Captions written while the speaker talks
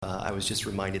was just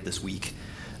reminded this week.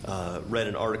 Read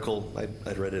an article,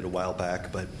 I'd read it a while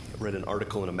back, but read an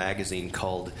article in a magazine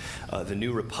called The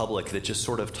New Republic that just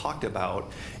sort of talked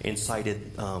about and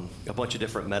cited a bunch of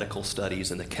different medical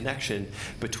studies and the connection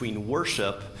between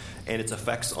worship and its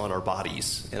effects on our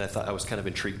bodies. And I was kind of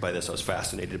intrigued by this. I was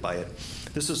fascinated by it.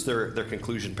 This is their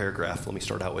conclusion paragraph. Let me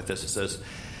start out with this. It says,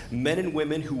 men and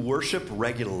women who worship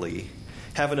regularly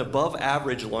have an above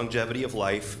average longevity of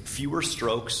life, fewer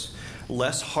strokes,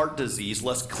 less heart disease,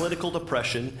 less clinical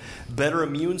depression, better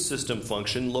immune system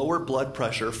function, lower blood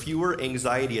pressure, fewer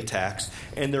anxiety attacks,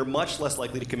 and they're much less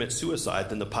likely to commit suicide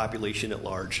than the population at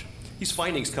large. These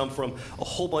findings come from a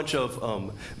whole bunch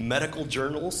of medical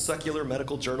journals, secular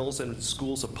medical journals, and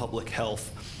schools of public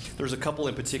health. There's a couple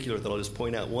in particular that I'll just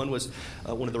point out. One was,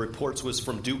 one of the reports was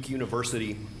from Duke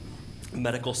University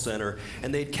Medical Center,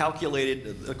 and they had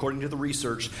calculated, according to the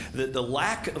research, that the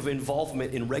lack of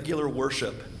involvement in regular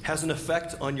worship has an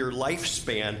effect on your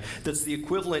lifespan that's the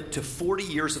equivalent to 40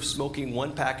 years of smoking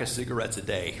one pack of cigarettes a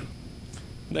day.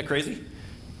 Isn't that crazy?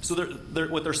 So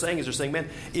what they're saying is, man,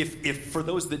 if for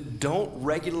those that don't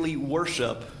regularly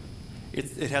worship,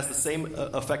 it has the same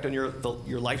effect on your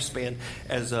lifespan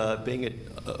as being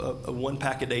a one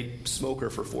pack a day smoker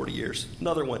for 40 years.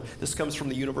 Another one, this comes from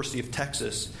the University of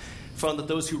Texas, found that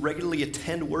those who regularly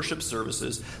attend worship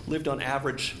services lived on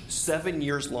average 7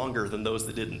 years longer than those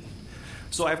that didn't.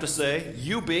 So I have to say,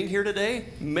 you being here today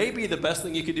may be the best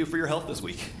thing you could do for your health this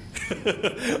week.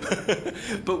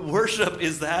 But worship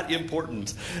is that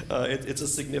important. It's a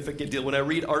significant deal. When I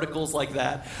read articles like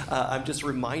that, I'm just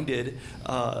reminded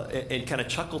and kind of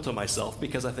chuckle to myself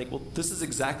because I think, well, this is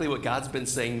exactly what God's been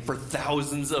saying for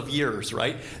thousands of years,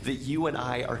 right? That you and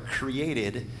I are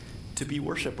created to be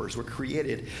worshipers. We're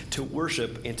created to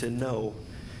worship and to know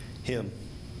Him.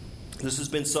 This has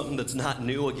been something that's not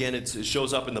new. Again, it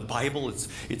shows up in the Bible.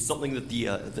 It's something that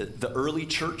the early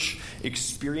church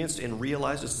experienced and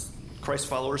realized. As Christ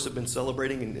followers have been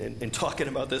celebrating and talking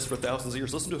about this for thousands of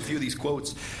years. Listen to a few of these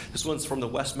quotes. This one's from the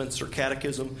Westminster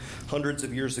Catechism hundreds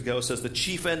of years ago. It says, the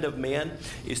chief end of man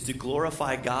is to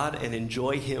glorify God and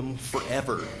enjoy Him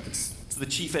forever. It's the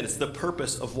chief end. It's the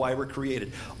purpose of why we're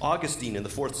created. Augustine in the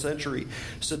 4th century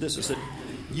said this. He said,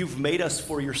 you've made us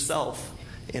for yourself,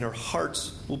 and our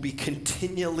hearts will be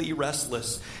continually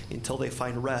restless until they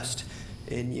find rest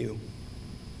in you.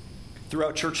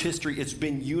 Throughout church history, it's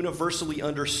been universally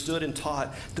understood and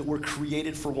taught that we're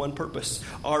created for one purpose.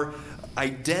 Our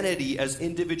identity as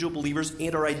individual believers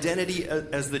and our identity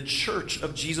as the church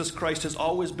of Jesus Christ has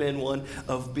always been one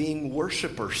of being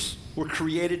worshipers. We're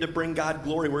created to bring God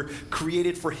glory. We're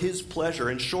created for His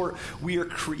pleasure. In short, we are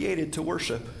created to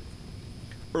worship.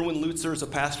 Erwin Lutzer, as a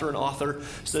pastor and author,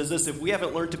 says this: if we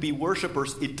haven't learned to be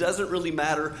worshipers, it doesn't really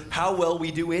matter how well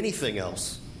we do anything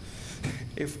else.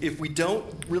 If we don't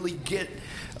really get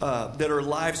that our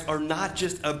lives are not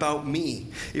just about me,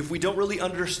 if we don't really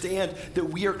understand that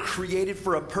we are created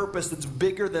for a purpose that's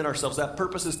bigger than ourselves, that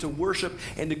purpose is to worship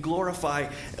and to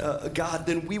glorify God,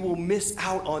 then we will miss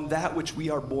out on that which we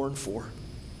are born for.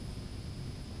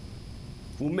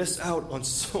 We'll miss out on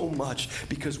so much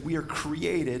because we are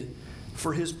created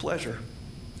for His pleasure.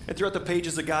 And throughout the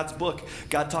pages of God's book,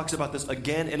 God talks about this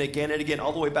again and again and again,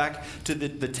 all the way back to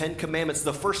the Ten Commandments.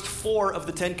 The first 4 of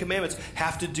the Ten Commandments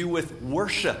have to do with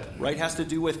worship, right? Has to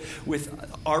do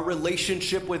with our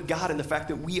relationship with God and the fact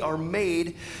that we are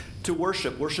made to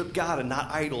worship. Worship God and not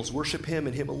idols. Worship Him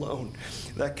and Him alone.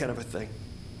 That kind of a thing.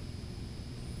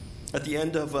 At the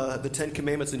end of the Ten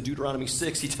Commandments in Deuteronomy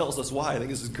 6, He tells us why. I think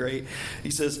this is great.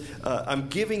 He says, I'm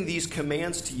giving these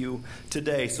commands to you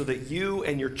today so that you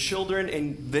and your children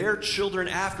and their children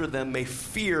after them may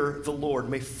fear the Lord,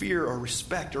 may fear or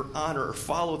respect or honor or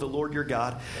follow the Lord your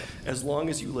God as long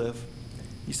as you live.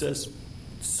 He says,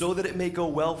 so that it may go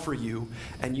well for you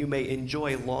and you may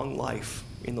enjoy long life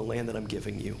in the land that I'm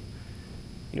giving you.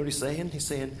 You know what He's saying? He's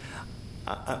saying,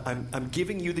 I'm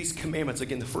giving you these commandments,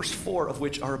 again, the first 4 of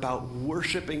which are about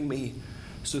worshiping me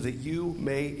so that you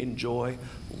may enjoy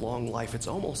long life. It's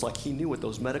almost like He knew what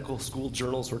those medical school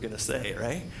journals were going to say,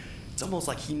 right? It's almost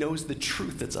like He knows the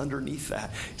truth that's underneath that,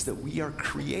 is that we are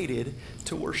created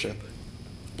to worship.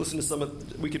 Listen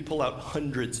to we could pull out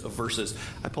hundreds of verses.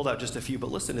 I pulled out just a few,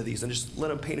 but listen to these and just let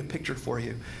them paint a picture for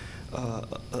you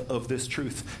of this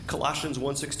truth. Colossians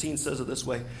 1:16 says it this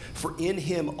way: for in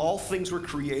Him all things were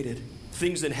created,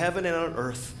 things in heaven and on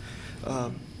earth,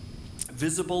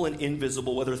 visible and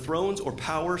invisible, whether thrones or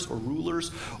powers or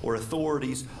rulers or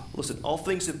authorities. Listen, all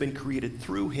things have been created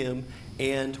through Him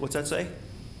and, what's that say?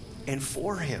 And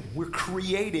for Him. We're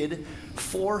created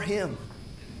for Him.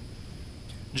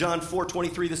 John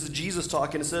 4:23, this is Jesus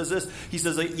talking. It says this. He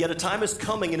says, yet a time is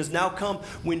coming and has now come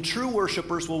when true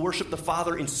worshipers will worship the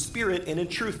Father in spirit and in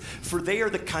truth, for they are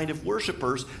the kind of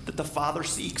worshipers that the Father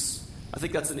seeks. I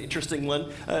think that's an interesting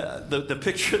one. The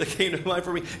picture that came to mind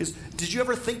for me is, did you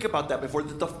ever think about that before?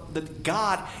 That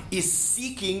God is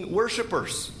seeking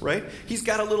worshipers, right? He's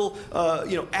got a little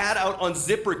ad out on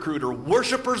ZipRecruiter,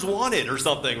 worshipers wanted or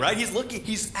something, right?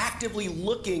 He's actively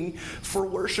looking for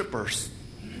worshipers.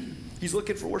 He's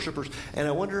looking for worshipers. And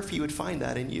I wonder if he would find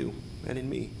that in you and in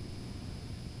me.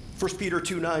 1 Peter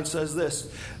 2:9 says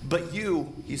this, but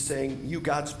you, he's saying, you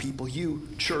God's people, you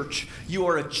church, you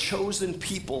are a chosen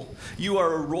people. You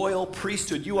are a royal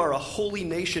priesthood. You are a holy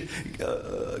nation,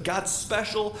 God's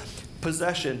special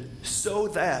possession, so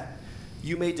that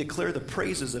you may declare the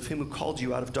praises of him who called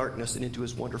you out of darkness and into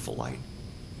his wonderful light.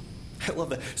 I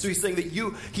love that. So he's saying that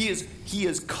he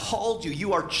has called you.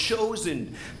 You are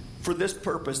chosen for this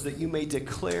purpose, that you may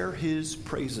declare his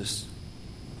praises.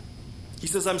 He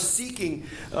says, I'm seeking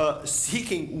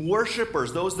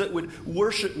worshipers, those that would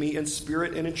worship me in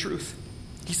spirit and in truth.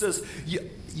 He says,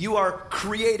 you are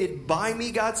created by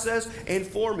me, God says, and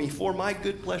for me, for my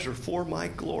good pleasure, for my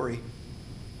glory.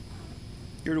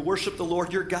 You're to worship the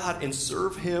Lord your God and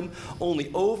serve him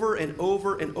only. Over and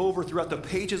over and over throughout the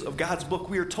pages of God's book,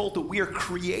 we are told that we are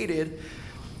created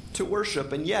to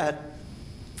worship. And yet,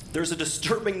 there's a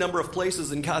disturbing number of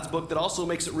places in God's book that also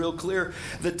makes it real clear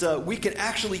that we can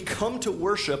actually come to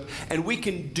worship and we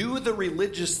can do the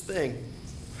religious thing,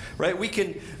 right? We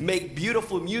can make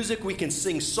beautiful music. We can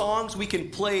sing songs. We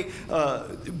can play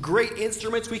great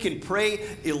instruments. We can pray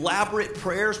elaborate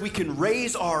prayers. We can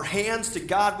raise our hands to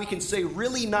God. We can say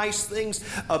really nice things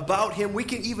about him. We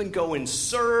can even go and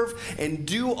serve and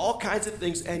do all kinds of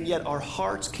things, and yet our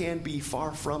hearts can be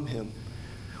far from him.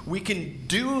 We can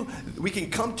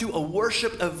come to a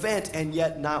worship event and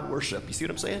yet not worship. You see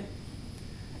what I'm saying?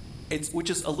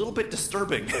 Which is a little bit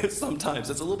disturbing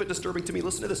sometimes. It's a little bit disturbing to me.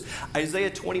 Listen to this.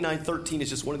 Isaiah 29:13 is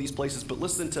just one of these places, but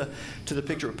listen to the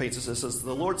picture it paints. It says,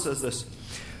 the Lord says this,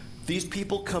 these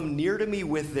people come near to me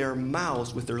with their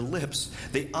mouths, with their lips.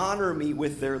 They honor me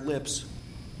with their lips,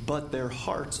 but their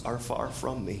hearts are far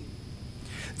from me.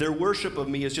 Their worship of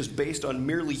me is just based on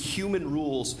merely human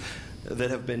rules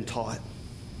that have been taught.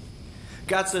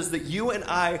 God says that you and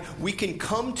I, we can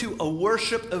come to a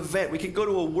worship event. We can go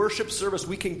to a worship service.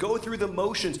 We can go through the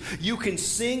motions. You can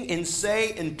sing and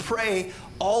say and pray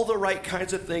all the right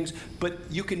kinds of things, but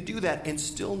you can do that and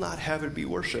still not have it be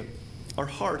worship. Our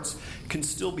hearts can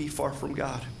still be far from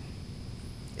God.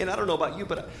 And I don't know about you,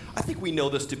 but I think we know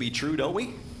this to be true, don't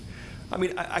we? I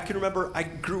mean, I can remember I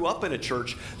grew up in a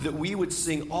church that we would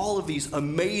sing all of these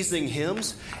amazing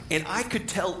hymns, and I could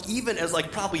tell, even as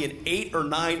like probably an 8 or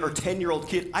 9 or 10-year-old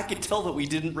kid, I could tell that we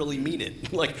didn't really mean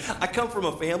it. Like, I come from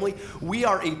a family, we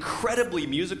are incredibly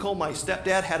musical. My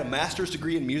stepdad had a master's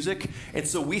degree in music, and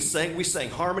so we sang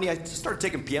harmony. I started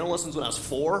taking piano lessons when I was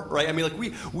 4, right? I mean,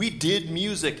 like, we did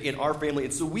music in our family,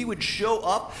 and so we would show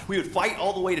up, we would fight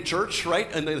all the way to church, right,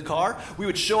 in the car. We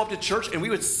would show up to church, and we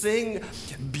would sing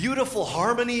beautiful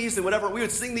harmonies and whatever. We would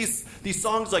sing these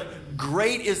songs like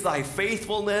 "Great is Thy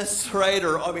Faithfulness," right?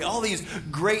 Or I mean, all these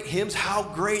great hymns. How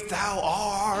great Thou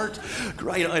art,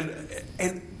 right?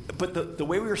 But the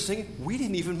way we were singing, we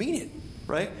didn't even mean it,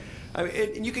 right? I mean,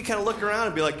 and you can kind of look around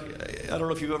and be like, I don't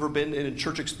know if you've ever been in a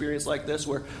church experience like this,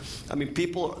 where, I mean,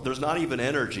 people, there's not even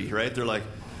energy, right? They're like,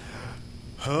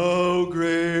 "How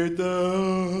great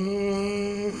Thou,"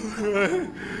 right?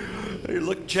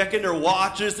 They're checking their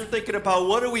watches. They're thinking about,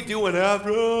 what are we doing after?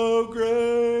 Oh,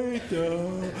 great.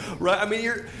 Right? I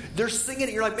mean, they're singing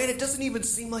it. You're like, man, it doesn't even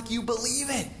seem like you believe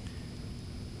it.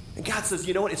 And God says,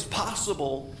 you know what? It's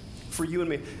possible for you and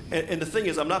me. And the thing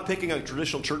is, I'm not picking on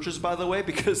traditional churches, by the way,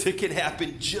 because it can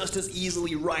happen just as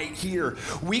easily right here.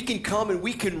 We can come and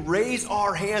we can raise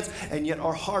our hands, and yet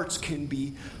our hearts can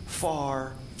be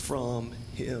far from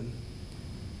him.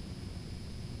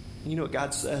 You know what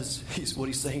God says? What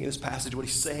he's saying in this passage, what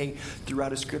he's saying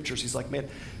throughout his scriptures. He's like, man,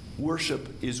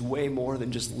 worship is way more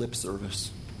than just lip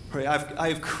service. Right?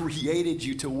 I've created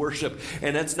you to worship.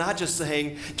 And that's not just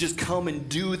saying, just come and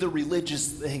do the religious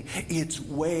thing. It's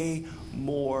way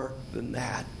more than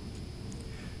that.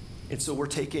 And so we're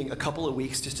taking a couple of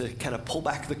weeks just to kind of pull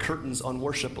back the curtains on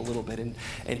worship a little bit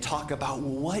and talk about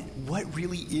what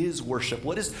really is worship.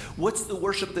 What's the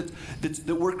worship that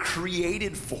we're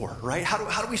created for, right?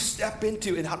 How do we step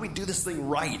into and how do we do this thing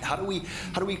right? How do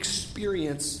we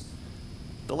experience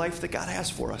the life that God has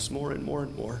for us more and more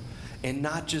and more, and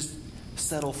not just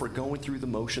settle for going through the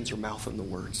motions or mouthing the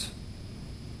words?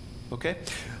 Okay?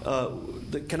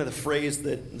 The phrase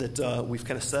that we've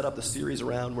kind of set up the series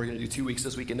around, we're going to do 2 weeks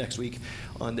this week and next week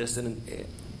on this, and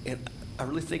I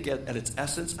really think at its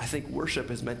essence, I think worship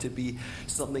is meant to be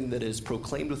something that is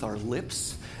proclaimed with our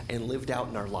lips and lived out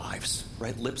in our lives,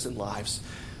 right? Lips and lives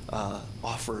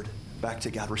offered back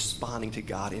to God, responding to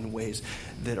God in ways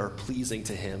that are pleasing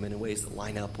to him and in ways that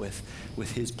line up with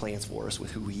his plans for us,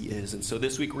 with who he is. And so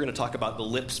this week we're going to talk about the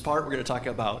lips part. We're going to talk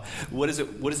about what does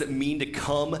it mean to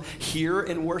come here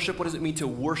and worship? What does it mean to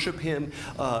worship him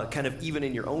kind of even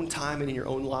in your own time and in your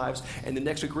own lives? And then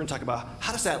next week we're going to talk about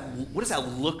what does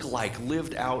that look like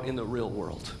lived out in the real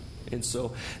world? And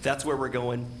so that's where we're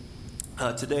going.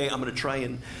 Today I'm going to try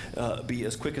and be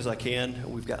as quick as I can.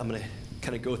 I'm going to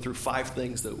kind of go through 5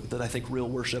 things that I think real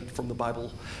worship from the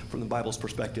Bible's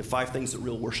perspective, 5 things that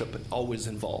real worship always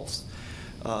involves.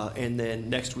 And then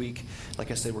next week,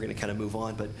 like I said, we're going to kind of move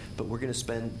on, but we're going to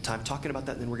spend time talking about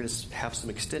that, and then we're going to have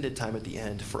some extended time at the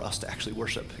end for us to actually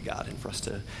worship God and for us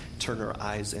to turn our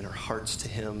eyes and our hearts to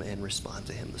him and respond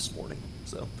to him this morning.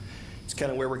 So it's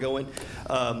kind of where we're going.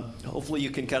 Hopefully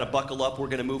you can kind of buckle up. We're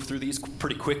going to move through these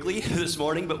pretty quickly this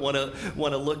morning, but want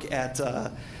to look at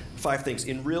 5 things.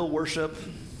 In real worship,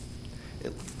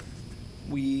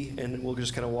 and we'll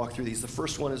just kind of walk through these. The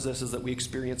first one is this, is that we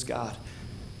experience God.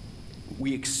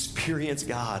 We experience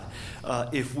God.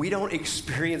 If we don't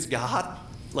experience God,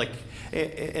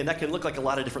 and that can look like a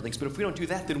lot of different things, but if we don't do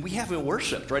that, then we haven't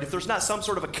worshiped, right? If there's not some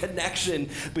sort of a connection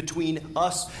between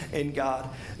us and God,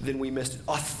 then we missed it.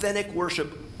 Authentic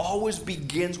worship always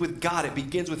begins with God. It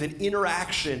begins with an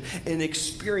interaction, an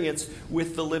experience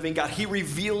with the living God. He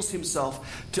reveals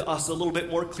himself to us a little bit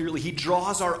more clearly. He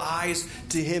draws our eyes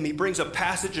to him. He brings a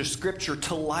passage of scripture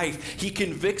to life. He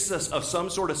convicts us of some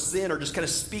sort of sin, or just kind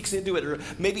of speaks into it, or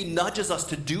maybe nudges us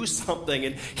to do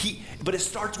something. But it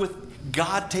starts with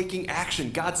God taking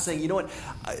action. God saying, you know what?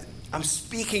 I'm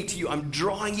speaking to you. I'm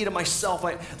drawing you to myself.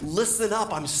 Listen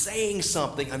up. I'm saying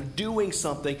something. I'm doing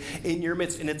something in your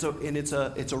midst. And it's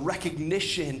a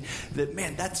recognition that,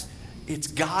 man, it's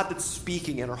God that's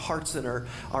speaking, and our hearts and our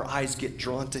eyes get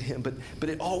drawn to him. But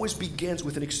it always begins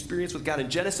with an experience with God. In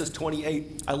Genesis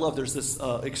 28, I love there's this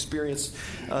experience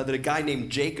that a guy named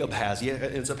Jacob has. He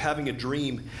ends up having a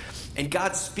dream. And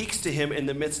God speaks to him in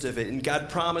the midst of it. And God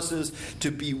promises to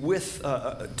be with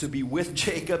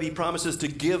Jacob. He promises to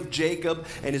give Jacob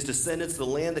and his descendants the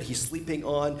land that he's sleeping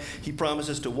on. He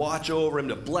promises to watch over him,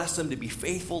 to bless him, to be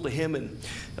faithful to him, and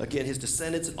again, his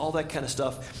descendants, and all that kind of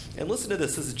stuff. And listen to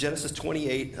this. This is Genesis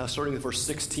 28, starting with verse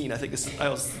 16. I think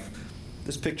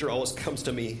this picture always comes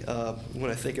to me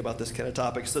when I think about this kind of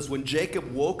topic. It says, when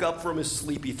Jacob woke up from his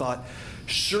sleep, he thought,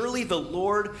 surely the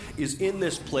Lord is in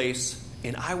this place,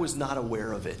 and I was not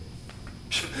aware of it.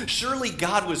 Surely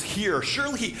God was here.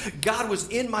 Surely God was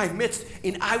in my midst,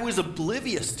 and I was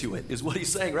oblivious to it, is what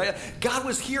he's saying, right? God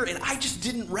was here, and I just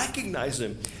didn't recognize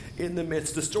him in the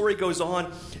midst. The story goes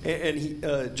on,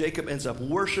 and Jacob ends up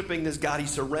worshiping this God. He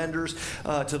surrenders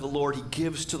to the Lord. He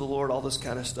gives to the Lord, all this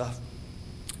kind of stuff.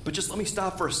 But just let me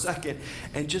stop for a second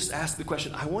and just ask the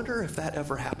question, I wonder if that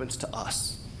ever happens to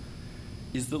us.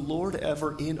 Is the Lord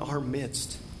ever in our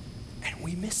midst, and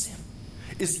we miss him?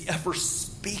 Is he ever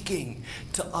speaking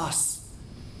to us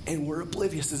and we're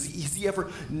oblivious? Is he ever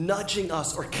nudging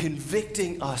us or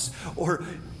convicting us or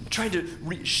trying to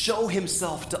show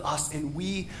himself to us and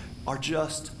we are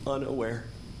just unaware?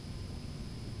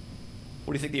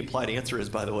 What do you think the implied answer is,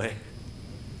 by the way?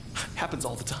 Happens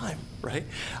all the time, right?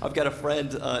 I've got a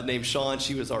friend named Sean.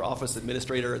 She was our office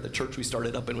administrator at the church we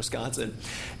started up in Wisconsin.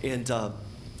 And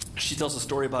she tells a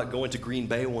story about going to Green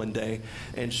Bay one day,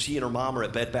 and she and her mom are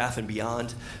at Bed Bath &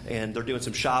 Beyond, and they're doing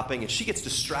some shopping, and she gets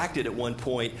distracted at one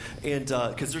point, and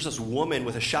because there's this woman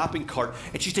with a shopping cart,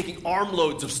 and she's taking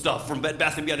armloads of stuff from Bed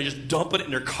Bath & Beyond and just dumping it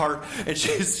in her cart, and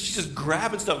she's just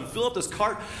grabbing stuff and filling up this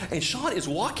cart, and Sean is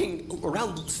walking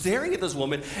around staring at this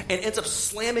woman and ends up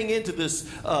slamming into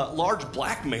this large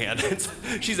black man.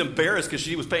 She's embarrassed because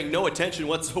she was paying no attention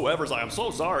whatsoever. It's like, I'm so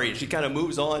sorry. And she kind of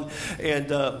moves on and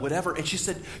whatever, and she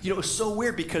said, it was so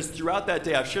weird because throughout that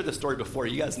day, I've shared this story before.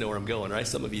 You guys know where I'm going, right?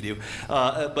 Some of you do.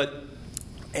 But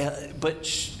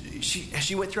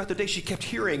she went throughout the day, she kept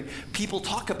hearing people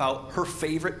talk about her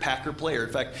favorite Packer player.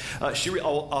 In fact, she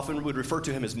often would refer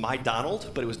to him as my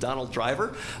Donald, but it was Donald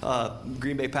Driver,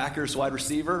 Green Bay Packers wide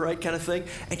receiver, right, kind of thing.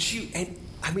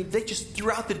 They just,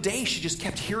 throughout the day, she just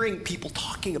kept hearing people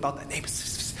talking about that name.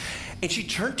 And she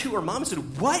turned to her mom and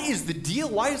said, what is the deal?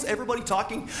 Why is everybody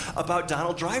talking about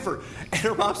Donald Driver? And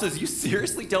her mom says, you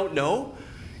seriously don't know?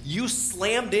 You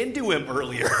slammed into him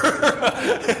earlier.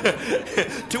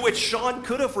 To which Sean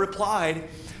could have replied,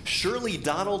 surely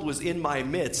Donald was in my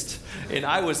midst, and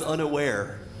I was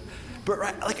unaware. But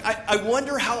right, like I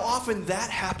wonder how often that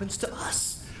happens to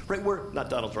us. Right, we're not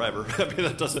Donald Driver. I mean,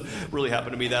 that doesn't really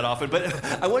happen to me that often. But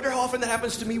I wonder how often that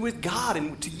happens to me with God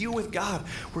and to you with God,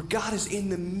 where God is in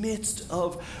the midst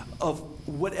of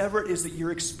whatever it is that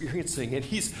you're experiencing. And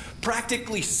he's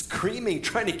practically screaming,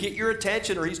 trying to get your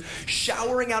attention, or he's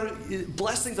showering out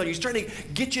blessings on you. He's trying to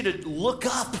get you to look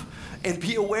up and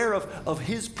be aware of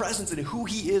his presence and who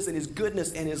he is and his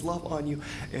goodness and his love on you.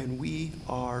 And we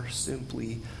are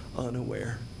simply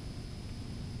unaware.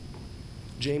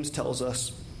 James tells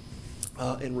us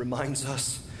and reminds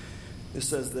us, it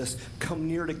says this, come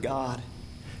near to God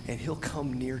and he'll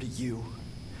come near to you.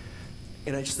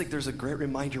 And I just think there's a great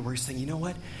reminder where he's saying, you know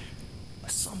what?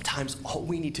 Sometimes all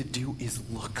we need to do is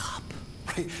look up.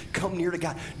 Right? Come near to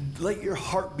God. Let your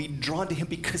heart be drawn to him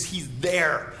because he's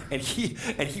there, and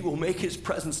he will make his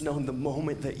presence known the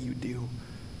moment that you do.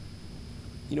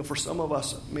 You know, for some of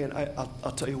us, man,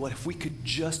 I'll tell you what, if we could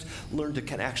just learn to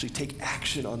kind of actually take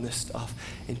action on this stuff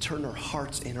and turn our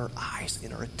hearts and our eyes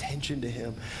and our attention to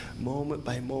him moment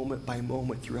by moment by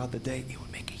moment throughout the day, it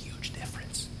would make a huge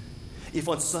difference. If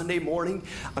on Sunday morning,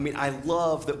 I mean, I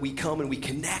love that we come and we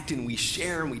connect and we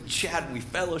share and we chat and we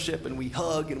fellowship and we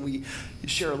hug and we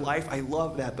share life. I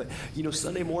love that. But, you know,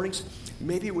 Sunday mornings,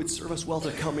 maybe it would serve us well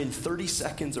to come in 30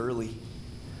 seconds early,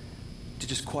 to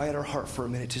just quiet our heart for a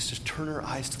minute, just to turn our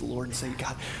eyes to the Lord and say,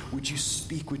 God, would you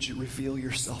speak? Would you reveal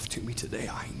yourself to me today?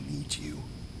 I need you.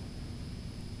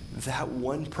 That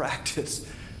one practice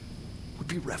would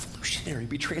be revolutionary,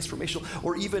 be transformational.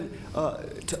 Or even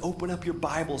to open up your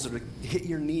Bibles or to hit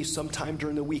your knees sometime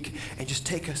during the week and just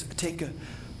take a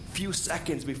few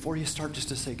seconds before you start just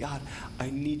to say, God, I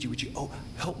need you. Would you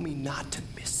help me not to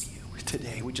miss you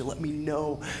today? Would you let me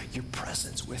know your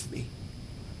presence with me?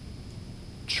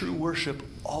 True worship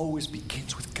always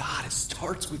begins with God. It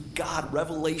starts with God.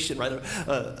 Revelation, right?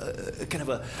 It's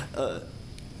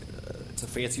a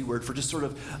fancy word for just sort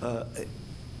of,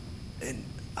 and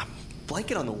I'm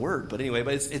blanking on the word, but anyway,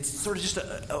 but it's sort of just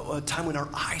a time when our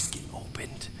eyes get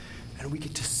opened and we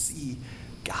get to see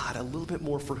God a little bit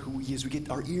more for who he is.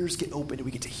 Our ears get opened and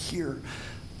we get to hear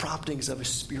promptings of his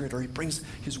Spirit, or he brings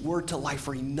his word to life,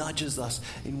 or he nudges us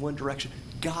in one direction.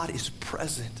 God is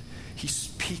present. He's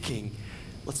speaking.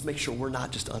 Let's make sure we're not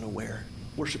just unaware.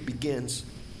 Worship begins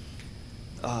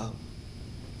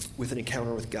with an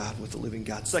encounter with God, with the living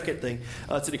God. Second thing,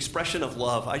 it's an expression of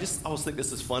love. I always think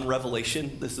this is fun.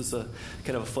 Revelation, this is a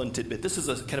kind of a fun tidbit. This is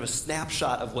a kind of a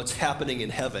snapshot of what's happening in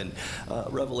heaven.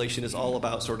 Revelation is all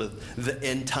about sort of the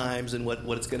end times and what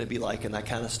it's going to be like and that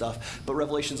kind of stuff. But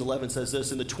Revelations 11 says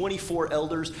this, and the 24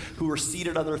 elders who were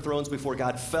seated on their thrones before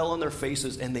God fell on their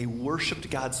faces and they worshiped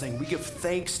God, saying, we give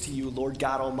thanks to you, Lord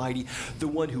God Almighty, the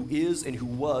one who is and who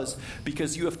was,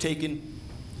 because you have taken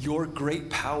your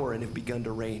great power and have begun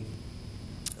to reign.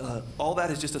 All that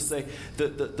is just to say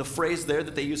the phrase there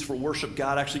that they use for worship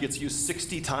God actually gets used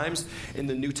 60 times in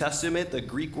the New Testament. The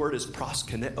Greek word is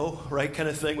proskuneo, right, kind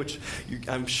of thing, which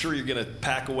I'm sure you're going to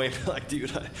pack away like,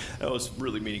 dude, that was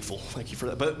really meaningful. Thank you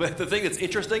for that. But the thing that's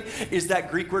interesting is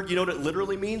that Greek word, you know what it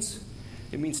literally means?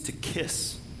 It means to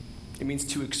kiss. It means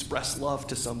to express love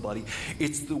to somebody.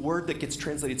 It's the word that gets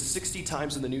translated 60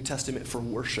 times in the New Testament for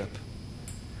worship.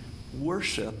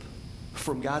 Worship,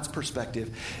 from God's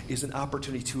perspective, is an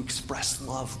opportunity to express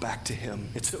love back to him.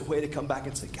 It's a way to come back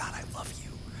and say, God, I love you.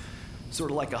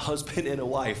 Sort of like a husband and a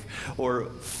wife, or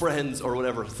friends, or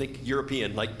whatever. Think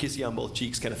European, like kiss you on both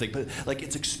cheeks kind of thing. But like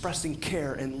it's expressing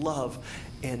care and love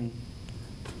and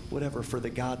whatever for the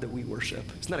God that we worship.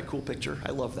 Isn't that a cool picture?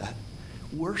 I love that.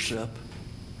 Worship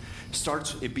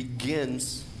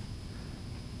begins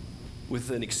with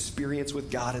an experience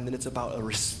with God, and then it's about a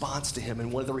response to him.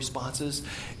 And one of the responses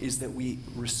is that we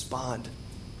respond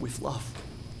with love,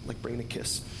 like bringing a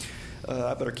kiss.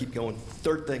 I better keep going.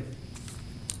 Third thing,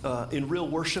 in real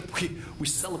worship, we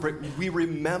celebrate, we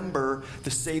remember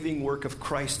the saving work of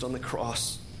Christ on the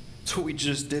cross. That's what we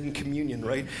just did in communion,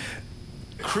 right?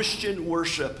 Christian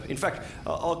worship, in fact,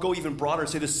 I'll go even broader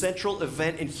and say the central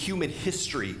event in human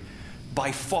history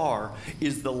by far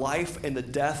is the life and the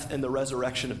death and the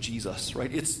resurrection of Jesus, right?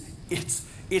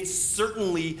 It's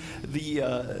certainly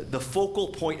the focal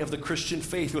point of the Christian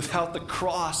faith. Without the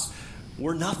cross,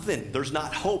 we're nothing. There's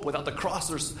not hope. Without the cross,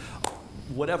 there's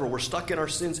whatever. We're stuck in our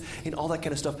sins and all that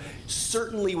kind of stuff.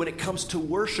 Certainly when it comes to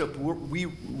worship,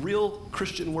 real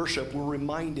Christian worship,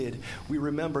 we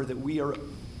remember that we are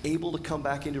able to come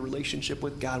back into relationship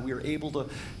with God. We are able to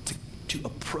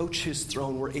approach his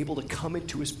throne. We're able to come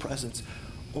into his presence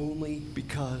only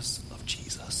because of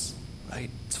Jesus, right?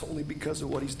 It's only because of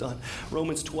what he's done.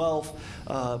 Romans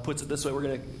 12 puts it this way. We're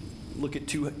going to look at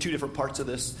two different parts of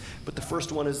this. But the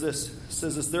first one is this. It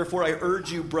says this, therefore I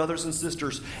urge you, brothers and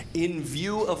sisters, in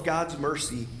view of God's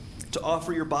mercy, to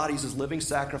offer your bodies as living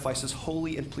sacrifices,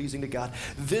 holy and pleasing to God.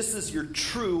 This is your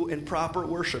true and proper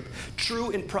worship.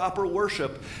 True and proper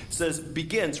worship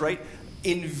begins, right,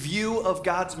 in view of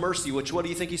God's mercy, which what do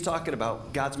you think he's talking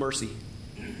about? God's mercy.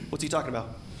 What's he talking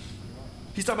about?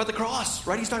 He's talking about the cross,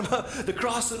 right? He's talking about the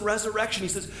cross and resurrection. He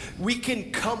says we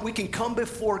can come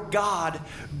before God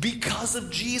because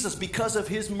of Jesus, because of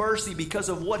his mercy, because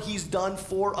of what he's done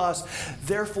for us.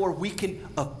 Therefore, we can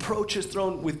approach his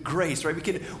throne with grace, right?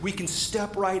 We can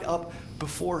step right up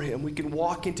before him. We can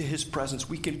walk into his presence.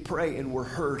 We can pray and we're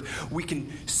heard. We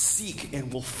can seek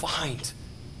and we'll find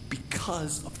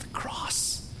because of the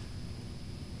cross.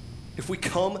 If we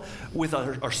come with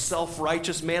our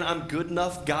self-righteous, man, I'm good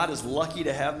enough, God is lucky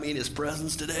to have me in his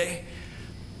presence today,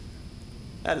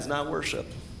 that is not worship,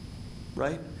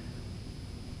 right?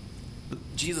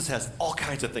 Jesus has all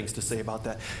kinds of things to say about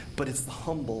that, but it's the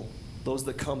humble, those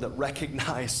that come that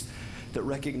recognize,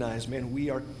 man,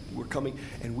 we're coming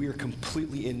and we are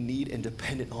completely in need and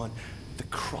dependent on the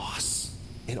cross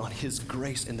and on his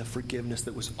grace and the forgiveness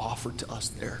that was offered to us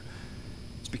there.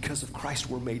 Because of Christ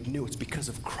we're made new. It's because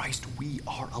of Christ we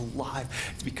are alive.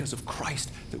 It's because of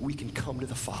Christ that we can come to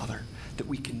the Father, that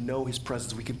we can know his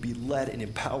presence, we can be led and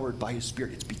empowered by his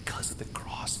Spirit. It's because of the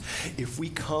cross. If we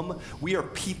come, we are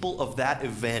people of that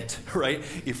event, right?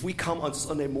 If we come on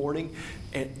Sunday morning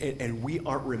and we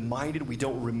aren't reminded, we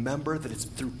don't remember that it's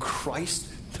through Christ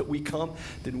that we come,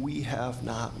 then we have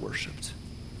not worshiped.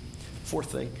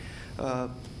 Fourth thing,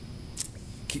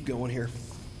 keep going here.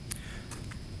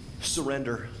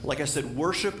 Surrender. Like I said,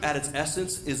 worship at its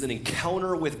essence is an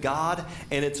encounter with God,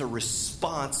 and it's a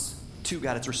response to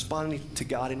God. It's responding to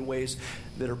God in ways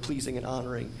that are pleasing and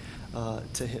honoring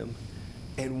to him.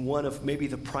 And one of maybe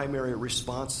the primary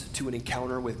response to an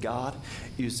encounter with God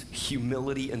is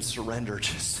humility and surrender.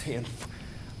 Just saying,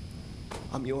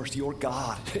 I'm yours. You're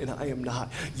God, and I am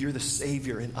not. You're the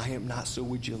Savior, and I am not. So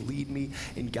would you lead me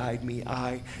and guide me?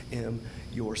 I am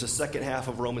yours. The second half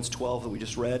of Romans 12 that we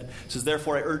just read says,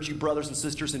 therefore I urge you, brothers and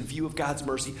sisters, in view of God's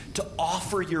mercy, to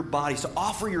offer your bodies, to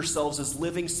offer yourselves as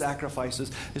living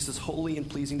sacrifices. This is holy and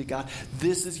pleasing to God.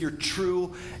 This is your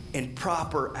true and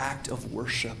proper act of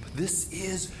worship. This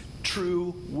is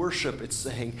true worship, it's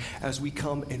saying, as we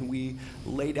come and we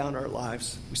lay down our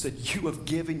lives. We said, you have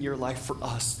given your life for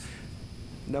us.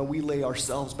 Now we lay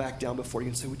ourselves back down before you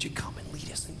and say, would you come and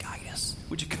lead us and guide us?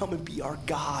 Would you come and be our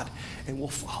God? And we'll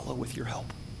follow with your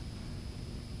help.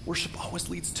 Worship always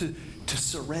leads to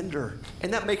surrender.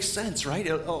 And that makes sense, right?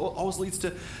 It always leads to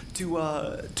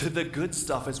the good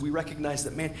stuff as we recognize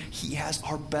that, man, he has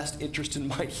our best interest in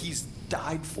mind. He's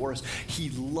died for us.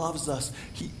 He loves us.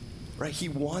 He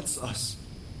wants us.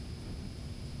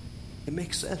 It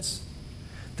makes sense.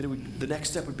 That the next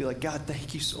step would be like, God,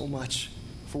 thank you so much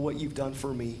for what you've done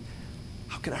for me.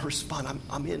 How can I respond?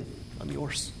 I'm in. I'm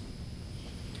yours.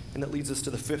 And that leads us to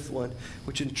the fifth one,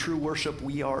 which in true worship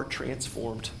we are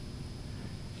transformed.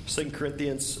 2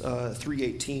 Corinthians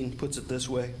 3:18 puts it this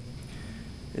way.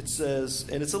 It says,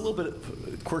 and it's a little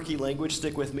bit quirky language,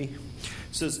 stick with me.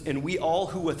 It says, and we all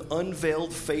who with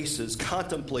unveiled faces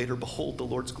contemplate or behold the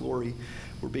Lord's glory,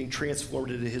 we're being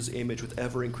transformed into his image with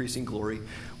ever-increasing glory,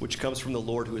 which comes from the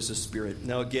Lord who is the Spirit.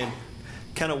 Now again,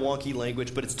 kind of wonky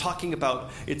language, but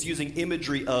it's using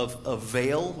imagery of a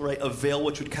veil, right? A veil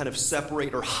which would kind of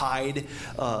separate or hide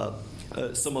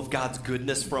some of God's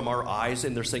goodness from our eyes.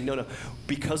 And they're saying, no,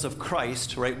 because of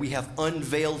Christ, right, we have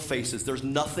unveiled faces. There's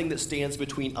nothing that stands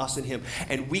between us and him.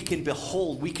 And we can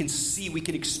behold, we can see, we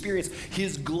can experience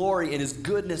his glory and his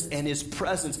goodness and his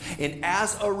presence. And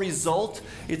as a result,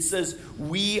 it says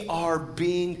we are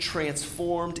being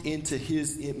transformed into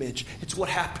his image. It's what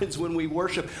happens when we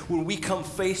worship, when we come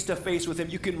face to face with him.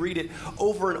 You can read it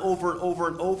over and over and over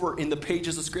and over in the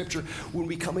pages of Scripture. When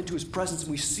we come into his presence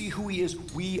and we see who he is,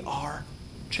 we are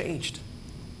changed.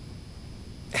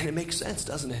 And it makes sense,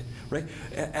 doesn't it? Right?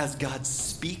 As God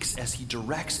speaks, as he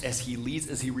directs, as he leads,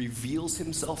 as he reveals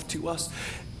himself to us,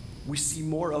 we see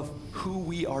more of who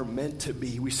we are meant to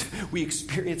be. We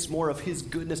experience more of his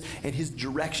goodness and his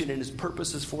direction and his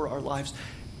purposes for our lives.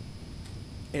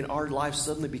 And our lives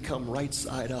suddenly become right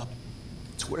side up.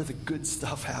 It's where the good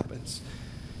stuff happens.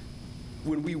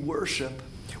 When we worship,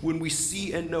 when we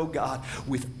see and know God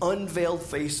with unveiled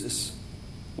faces,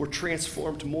 we're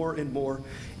transformed more and more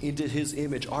into his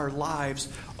image. Our lives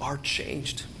are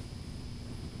changed.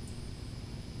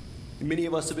 Many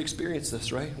of us have experienced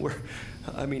this, right?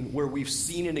 Where we've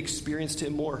seen and experienced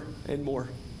him more and more.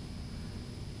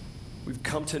 We've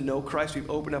come to know Christ. We've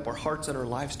opened up our hearts and our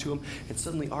lives to him. And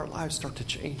suddenly our lives start to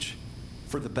change.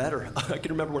 for the better. I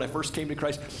can remember when I first came to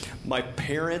Christ, my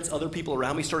parents, other people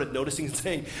around me started noticing and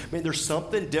saying, man, there's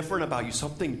something different about you,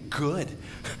 something good.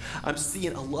 I'm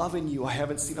seeing a love in you I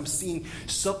haven't seen. I'm seeing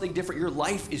something different. Your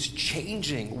life is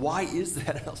changing. Why is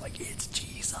that? And I was like, it's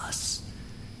Jesus.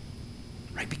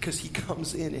 Right? Because he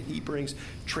comes in and he brings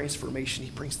transformation.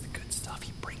 He brings the good stuff.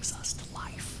 He brings us to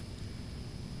life.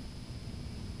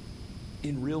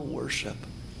 In real worship,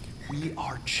 we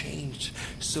are changed.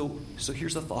 So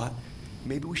here's a thought.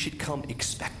 Maybe we should come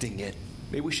expecting it.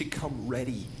 Maybe we should come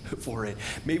ready for it.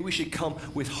 Maybe we should come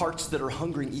with hearts that are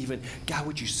hungering even. God,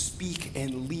 would you speak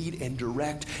and lead and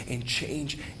direct and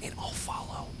change, and I'll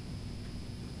follow.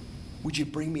 Would you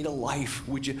bring me to life?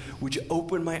 Would you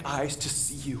open my eyes to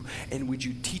see you? And would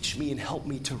you teach me and help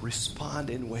me to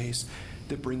respond in ways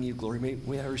that bring you glory?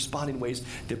 May I respond in ways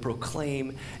that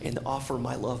proclaim and offer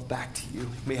my love back to you.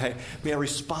 May I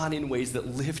respond in ways that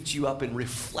lift you up and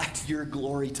reflect your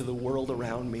glory to the world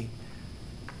around me.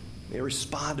 May I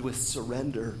respond with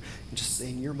surrender and just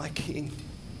saying, you're my king.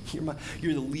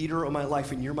 You're the leader of my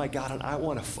life, and you're my God, and I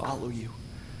want to follow you.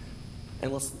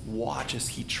 And let's watch as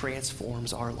he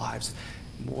transforms our lives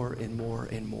more and more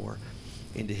and more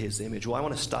into his image. Well, I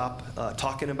want to stop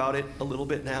talking about it a little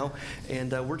bit now,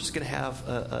 and we're just going to have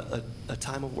a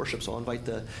time of worship. So I'll invite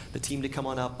the team to come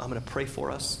on up. I'm going to pray for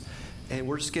us, and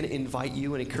we're just going to invite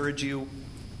you and encourage you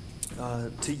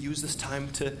to use this time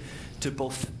to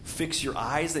both fix your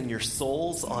eyes and your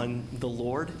souls on the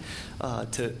Lord,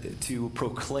 to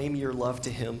proclaim your love to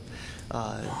him,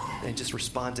 and just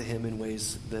respond to him in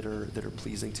ways that are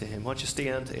pleasing to him. Why don't you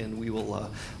stand, and we will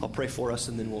I'll pray for us,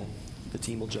 and then the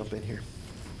team will jump in here.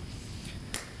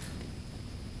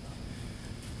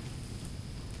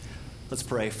 Let's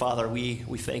pray. Father, we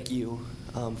thank you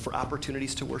for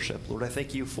opportunities to worship. Lord, I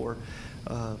thank you for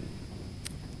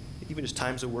even just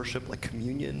times of worship like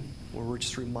communion, where we're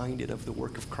just reminded of the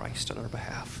work of Christ on our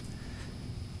behalf.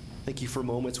 Thank you for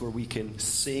moments where we can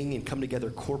sing and come together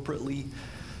corporately,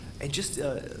 and just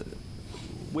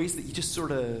ways that you just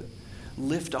sort of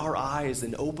lift our eyes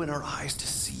and open our eyes to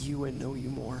see you and know you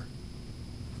more.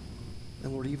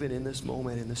 And Lord, even in this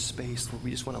moment, in this space, Lord, we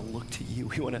just want to look to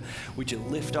you. Would you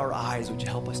lift our eyes? Would you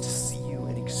help us to see you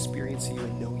and experience you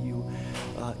and know you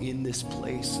in this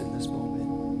place, in this moment?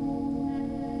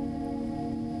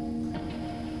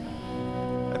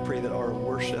 I pray that our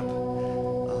worship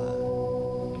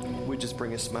would just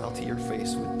bring a smile to your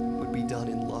face, would be done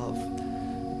in love.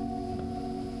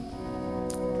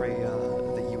 Pray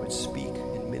that you would speak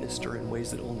and minister in ways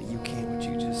that only you can. Would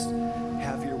you just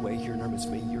have your way here in our midst?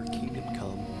 May your kingdom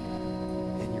come.